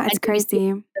tell. Yeah, it's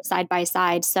crazy. Side by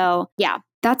side. So yeah.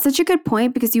 That's such a good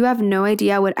point, because you have no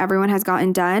idea what everyone has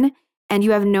gotten done. And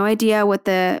you have no idea what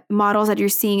the models that you're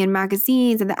seeing in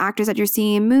magazines and the actors that you're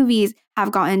seeing in movies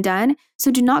have gotten done.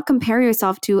 So do not compare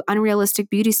yourself to unrealistic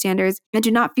beauty standards, and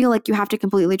do not feel like you have to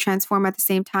completely transform at the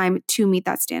same time to meet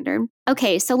that standard.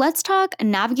 Okay, so let's talk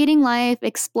navigating life,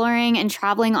 exploring, and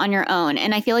traveling on your own.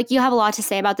 And I feel like you have a lot to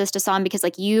say about this, Dasan, because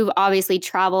like you've obviously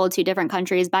traveled to different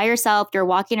countries by yourself. You're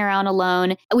walking around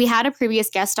alone. We had a previous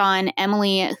guest on,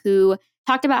 Emily, who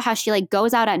talked about how she like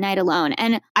goes out at night alone.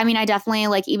 And I mean, I definitely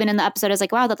like, even in the episode, I was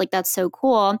like, wow, that's so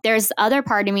cool. There's other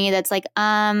part of me that's like,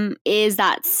 is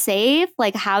that safe?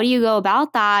 Like, how do you go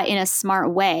about that in a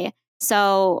smart way?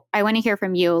 So I want to hear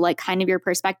from you, like kind of your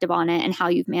perspective on it and how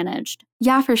you've managed.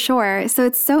 Yeah, for sure. So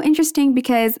it's so interesting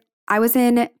because I was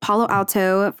in Palo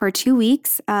Alto for 2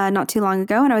 weeks, not too long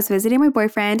ago, and I was visiting my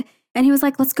boyfriend, and he was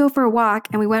like, let's go for a walk.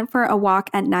 And we went for a walk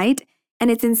at night. And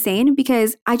it's insane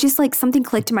because I just like something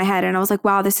clicked in my head and I was like,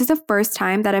 wow, this is the first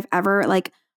time that I've ever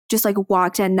like just like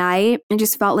walked at night and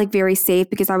just felt like very safe,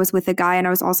 because I was with a guy and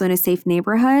I was also in a safe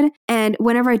neighborhood. And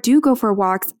whenever I do go for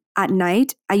walks at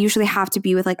night, I usually have to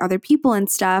be with like other people and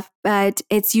stuff, but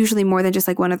it's usually more than just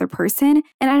like one other person.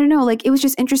 And I don't know, like it was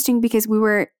just interesting because we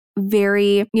were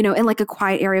very, you know, in like a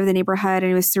quiet area of the neighborhood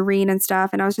and it was serene and stuff.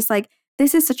 And I was just like,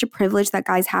 this is such a privilege that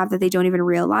guys have that they don't even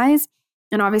realize.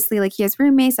 And obviously, like he has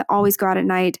roommates that always go out at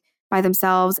night by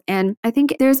themselves. And I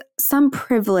think there's some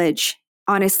privilege,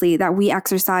 honestly, that we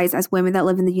exercise as women that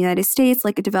live in the United States,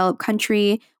 like a developed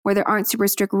country where there aren't super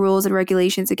strict rules and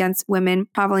regulations against women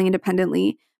traveling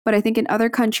independently. But I think in other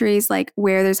countries, like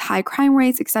where there's high crime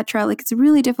rates, etc., like it's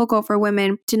really difficult for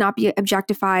women to not be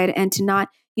objectified and to not,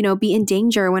 you know, be in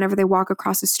danger whenever they walk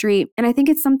across the street. And I think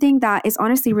it's something that is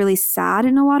honestly really sad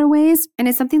in a lot of ways. And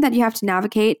it's something that you have to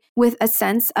navigate with a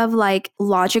sense of like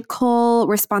logical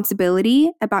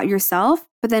responsibility about yourself,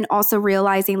 but then also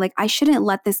realizing like, I shouldn't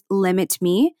let this limit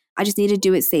me. I just need to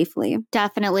do it safely.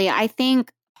 Definitely. I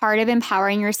think part of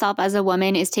empowering yourself as a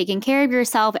woman is taking care of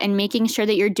yourself and making sure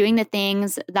that you're doing the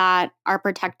things that are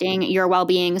protecting your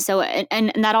well-being. So,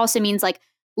 and that also means like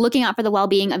looking out for the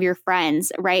well-being of your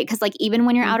friends, right? Because like even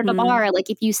when you're out at a bar,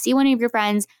 like if you see one of your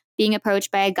friends being approached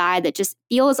by a guy that just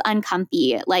feels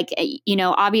uncomfy, like,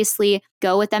 obviously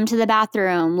go with them to the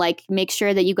bathroom, like make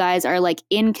sure that you guys are like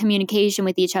in communication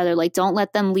with each other. Like don't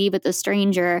let them leave with a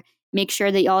stranger. Make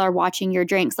sure that y'all are watching your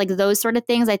drinks. Like those sort of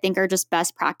things I think are just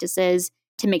best practices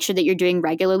to make sure that you're doing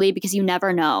regularly, because you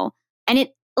never know. And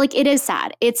it is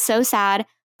sad. It's so sad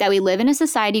that we live in a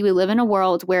society, we live in a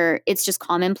world where it's just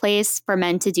commonplace for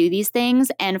men to do these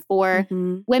things and for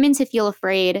women to feel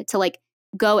afraid to like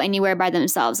go anywhere by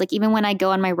themselves. Like even when I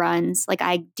go on my runs, like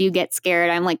I do get scared.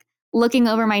 I'm like looking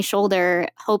over my shoulder,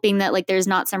 hoping that like there's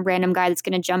not some random guy that's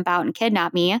going to jump out and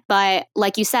kidnap me. But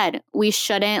like you said, we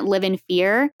shouldn't live in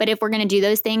fear. But if we're going to do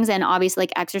those things and obviously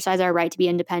like exercise our right to be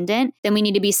independent, then we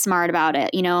need to be smart about it.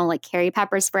 Like carry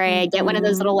pepper spray, get one of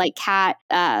those little like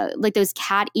those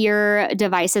cat ear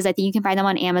devices. I think you can find them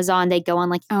on Amazon. They go on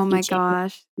like, oh my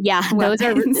gosh. Yeah, those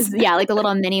are, like a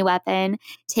little mini weapon.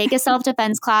 Take a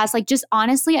self-defense class. Like just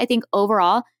honestly, I think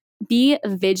overall, be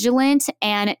vigilant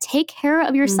and take care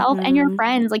of yourself and your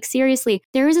friends. Like seriously,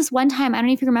 there was this one time, I don't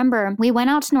know if you remember, we went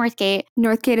out to Northgate.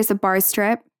 Northgate is a bar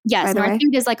strip. Yes,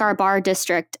 Northgate is like our bar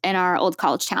district in our old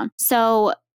college town.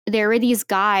 So there were these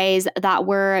guys that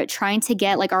were trying to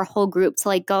get like our whole group to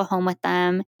like go home with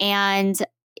them. And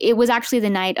it was actually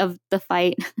the night of the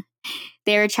fight.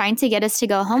 They were trying to get us to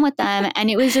go home with them.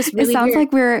 And it was just really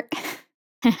weird.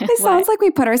 It sounds like we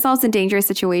put ourselves in dangerous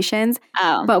situations,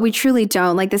 but we truly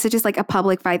don't. Like this is just like a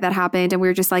public fight that happened and we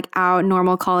were just like out,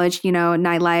 normal college,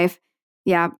 nightlife.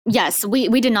 Yeah. Yes,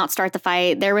 we did not start the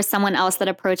fight. There was someone else that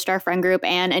approached our friend group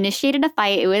and initiated a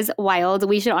fight. It was wild.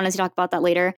 We should honestly talk about that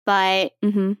later. But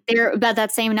but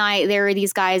that same night, there were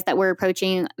these guys that were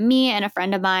approaching me and a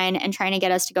friend of mine and trying to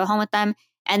get us to go home with them.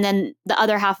 And then the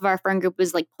other half of our friend group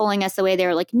was like pulling us away. They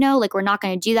were like, no, like we're not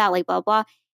going to do that, like blah, blah.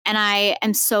 And I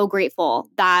am so grateful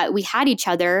that we had each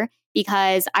other,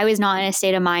 because I was not in a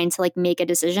state of mind to like make a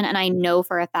decision. And I know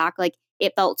for a fact, like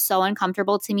it felt so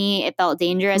uncomfortable to me. It felt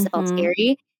dangerous. It felt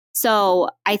scary. So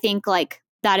I think like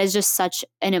that is just such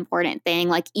an important thing.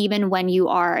 Like even when you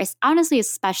are, honestly,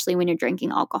 especially when you're drinking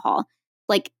alcohol,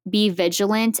 like be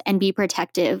vigilant and be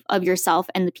protective of yourself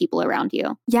and the people around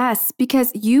you. Yes,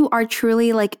 because you are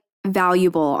truly like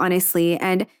valuable, honestly.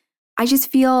 And I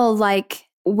just feel like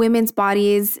women's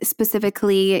bodies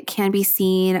specifically can be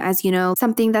seen as,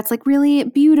 something that's like really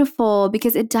beautiful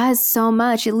because it does so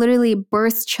much. It literally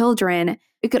births children.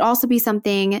 It could also be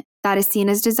something that is seen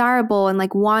as desirable and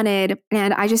like wanted.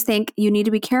 And I just think you need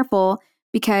to be careful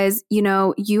because,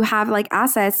 you have like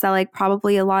assets that like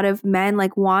probably a lot of men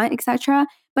like want, etc.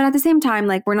 But at the same time,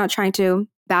 like we're not trying to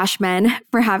bash men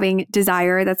for having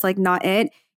desire. That's like not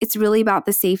it. It's really about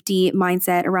the safety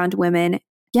mindset around women.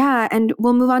 Yeah, and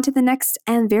we'll move on to the next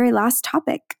and very last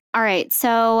topic. All right,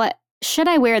 so should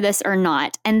I wear this or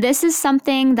not? And this is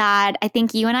something that I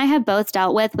think you and I have both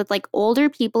dealt with like older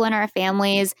people in our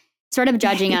families sort of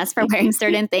judging us for wearing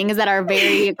certain things that are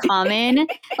very common.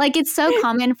 Like it's so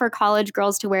common for college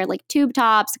girls to wear like tube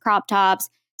tops, crop tops,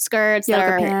 skirts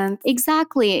yoga pants.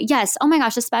 Exactly. Yes. Oh my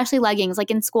gosh, especially leggings.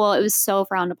 Like in school, it was so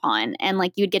frowned upon and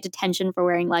like you'd get detention for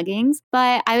wearing leggings.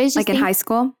 But I was just in high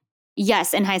school?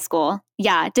 Yes, in high school.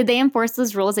 Yeah. Did they enforce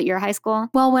those rules at your high school?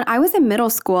 Well, when I was in middle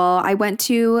school, I went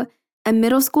to a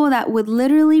middle school that would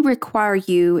literally require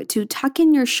you to tuck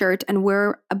in your shirt and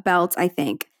wear a belt, I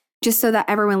think, just so that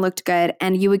everyone looked good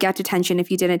and you would get detention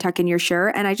if you didn't tuck in your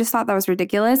shirt. And I just thought that was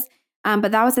ridiculous.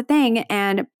 But that was the thing.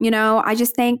 And, I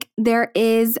just think there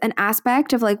is an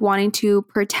aspect of like wanting to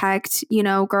protect,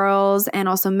 girls and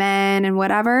also men and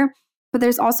whatever. But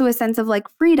there's also a sense of like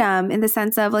freedom in the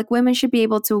sense of like women should be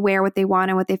able to wear what they want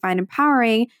and what they find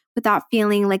empowering without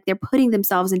feeling like they're putting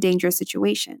themselves in dangerous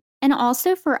situations. And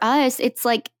also for us, it's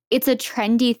like, it's a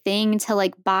trendy thing to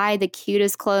like buy the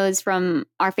cutest clothes from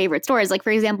our favorite stores. Like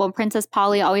for example, Princess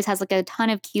Polly always has like a ton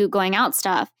of cute going out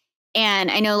stuff.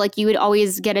 And I know like you would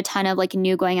always get a ton of like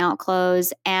new going out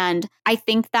clothes. And I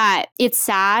think that it's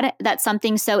sad that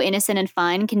something so innocent and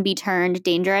fun can be turned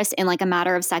dangerous in like a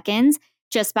matter of seconds,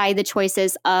 just by the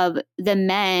choices of the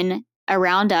men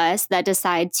around us that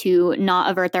decide to not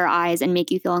avert their eyes and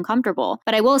make you feel uncomfortable.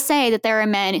 But I will say that there are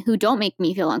men who don't make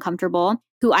me feel uncomfortable,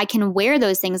 who I can wear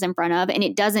those things in front of, and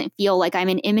it doesn't feel like I'm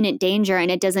in imminent danger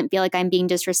and it doesn't feel like I'm being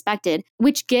disrespected,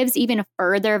 which gives even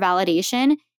further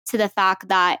validation to the fact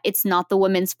that it's not the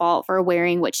woman's fault for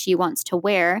wearing what she wants to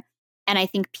wear. And I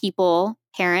think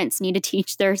parents need to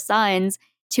teach their sons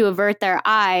to avert their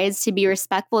eyes, to be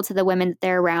respectful to the women that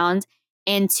they're around,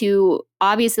 and to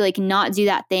obviously like not do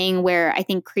that thing where I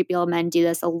think creepy old men do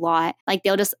this a lot. Like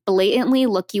they'll just blatantly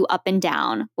look you up and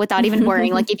down without even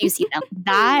worrying. Like if you see them,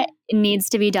 that needs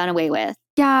to be done away with.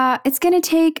 Yeah, it's going to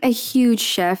take a huge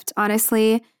shift,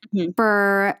 honestly. Mhm.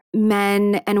 for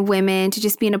men and women to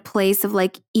just be in a place of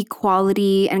like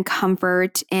equality and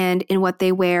comfort and in what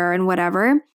they wear and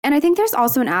whatever. And I think there's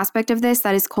also an aspect of this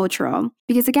that is cultural.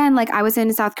 Because again, like I was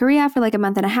in South Korea for like a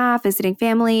month and a half visiting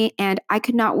family, and I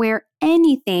could not wear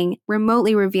anything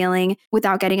remotely revealing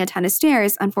without getting a ton of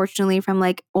stares, unfortunately, from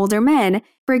like older men.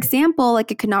 For example,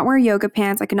 like I could not wear yoga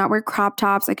pants, I could not wear crop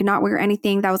tops, I could not wear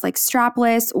anything that was like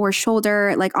strapless or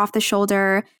shoulder, like off the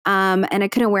shoulder. And I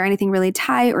couldn't wear anything really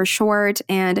tight or short.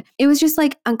 And it was just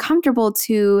like uncomfortable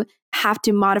to have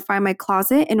to modify my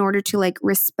closet in order to like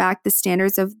respect the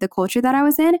standards of the culture that I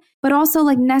was in, but also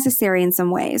like necessary in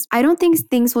some ways. I don't think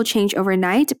things will change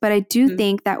overnight, but I do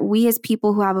think that we as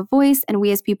people who have a voice and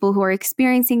we as people who are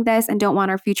experiencing this and don't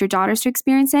want our future daughters to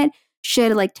experience it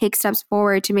should like take steps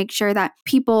forward to make sure that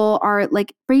people are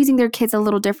like raising their kids a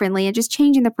little differently and just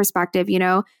changing the perspective, you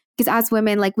know? Because as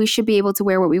women, like we should be able to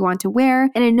wear what we want to wear.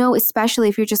 And I know, especially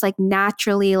if you're just like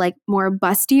naturally like more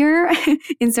bustier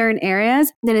in certain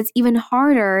areas, then it's even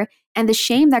harder. And the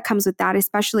shame that comes with that,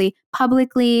 especially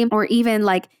publicly or even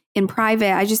like in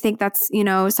private, I just think that's, you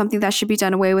know, something that should be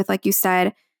done away with, like you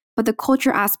said. But the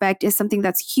culture aspect is something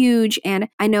that's huge. And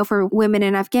I know for women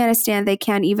in Afghanistan, they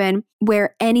can't even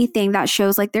wear anything that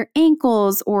shows like their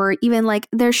ankles or even like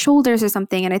their shoulders or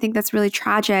something. And I think that's really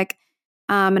tragic.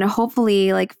 And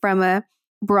hopefully, like from a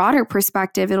broader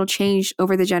perspective, it'll change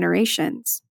over the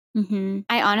generations.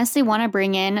 I honestly want to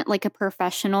bring in like a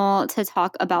professional to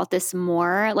talk about this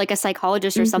more, like a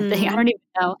psychologist or something. I don't even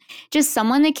know. Just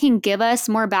someone that can give us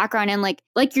more background and like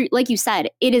you said,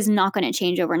 it is not going to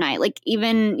change overnight. Like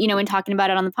even, you know, when talking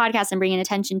about it on the podcast and bringing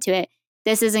attention to it,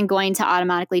 this isn't going to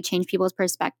automatically change people's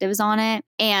perspectives on it,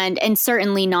 and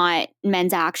certainly not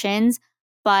men's actions.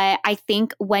 But I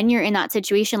think when you're in that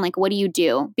situation, like, what do you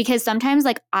do? Because sometimes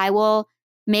like I will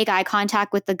make eye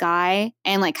contact with the guy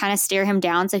and like kind of stare him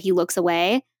down so he looks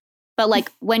away. But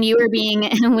like when you were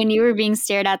being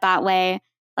stared at that way,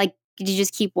 like did you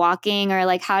just keep walking, or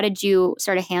like how did you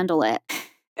sort of handle it?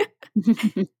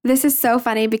 This is so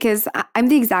funny because I'm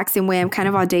the exact same way. I'm kind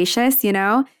of audacious, you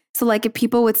know? So like if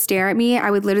people would stare at me,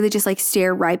 I would literally just like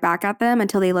stare right back at them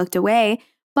until they looked away.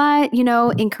 But, you know,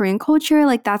 in Korean culture,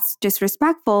 like that's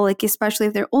disrespectful, like especially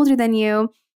if they're older than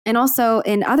you. And also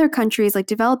in other countries, like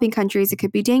developing countries, it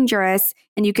could be dangerous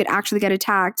and you could actually get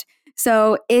attacked.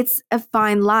 So it's a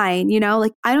fine line, you know,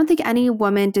 like I don't think any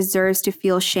woman deserves to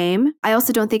feel shame. I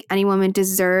also don't think any woman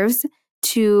deserves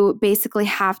to basically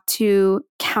have to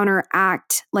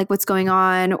counteract like what's going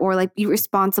on or like be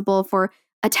responsible for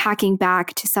attacking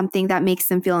back to something that makes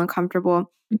them feel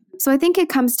uncomfortable. So I think it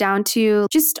comes down to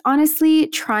just honestly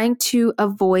trying to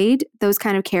avoid those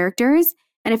kind of characters.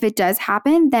 And if it does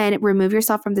happen, then remove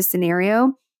yourself from the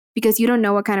scenario because you don't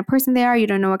know what kind of person they are. You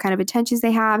don't know what kind of intentions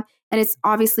they have. And it's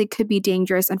obviously could be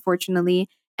dangerous, unfortunately.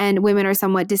 And women are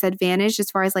somewhat disadvantaged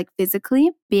as far as like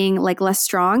physically being like less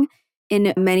strong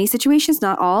in many situations,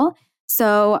 not all.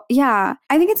 So yeah,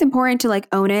 I think it's important to like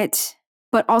own it,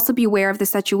 but also be aware of the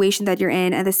situation that you're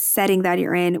in and the setting that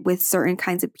you're in with certain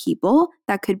kinds of people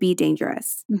that could be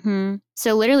dangerous.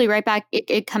 So literally right back,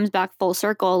 it comes back full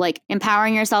circle. Like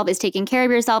empowering yourself is taking care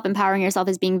of yourself. Empowering yourself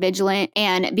is being vigilant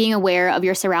and being aware of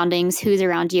your surroundings, who's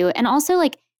around you. And also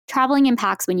like traveling in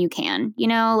packs when you can, you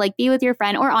know, like be with your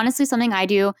friend. Or honestly, something I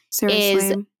do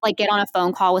is like get on a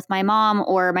phone call with my mom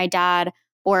or my dad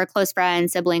or a close friend,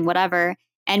 sibling, whatever,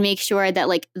 and make sure that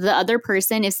like the other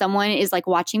person, if someone is like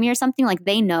watching me or something, like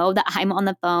they know that I'm on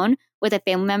the phone with a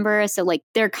family member. So like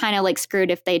they're kind of like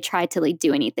screwed if they try to like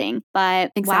do anything.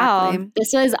 But wow,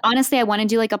 this was honestly, I want to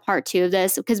do like a part 2 of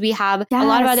this because we have a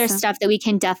lot of other stuff that we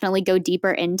can definitely go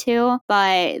deeper into.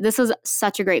 But this was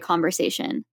such a great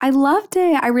conversation. I loved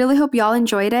it. I really hope y'all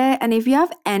enjoyed it. And if you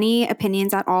have any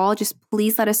opinions at all, just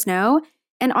please let us know.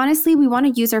 And honestly, we want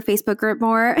to use our Facebook group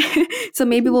more. So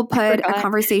maybe we'll put a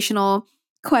conversational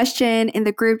question in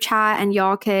the group chat and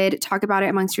y'all could talk about it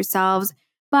amongst yourselves.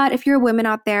 But if you're a woman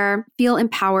out there, feel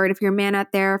empowered. If you're a man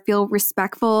out there, feel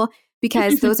respectful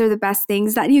because those are the best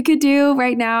things that you could do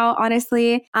right now,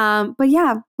 honestly. But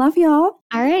yeah, love y'all.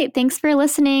 All right. Thanks for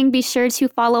listening. Be sure to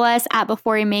follow us at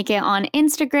Before We Make It on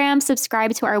Instagram.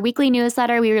 Subscribe to our weekly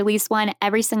newsletter. We release one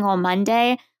every single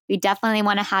Monday. We definitely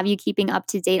want to have you keeping up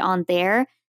to date on there.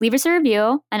 Leave us a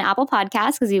review on Apple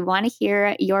Podcasts because we want to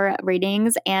hear your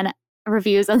ratings and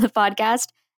reviews of the podcast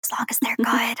as long as they're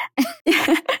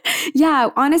good. Yeah,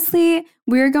 honestly,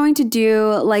 we're going to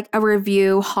do like a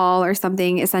review haul or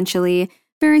something essentially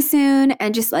very soon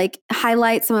and just like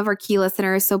highlight some of our key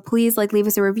listeners. So please like leave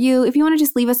us a review. If you want to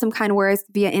just leave us some kind words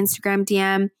via Instagram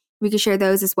DM, we can share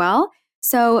those as well.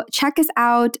 So check us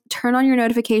out, turn on your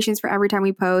notifications for every time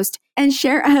we post, and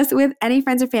share us with any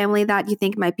friends or family that you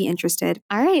think might be interested.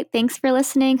 All right. Thanks for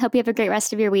listening. Hope you have a great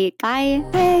rest of your week. Bye.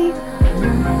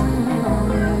 Bye.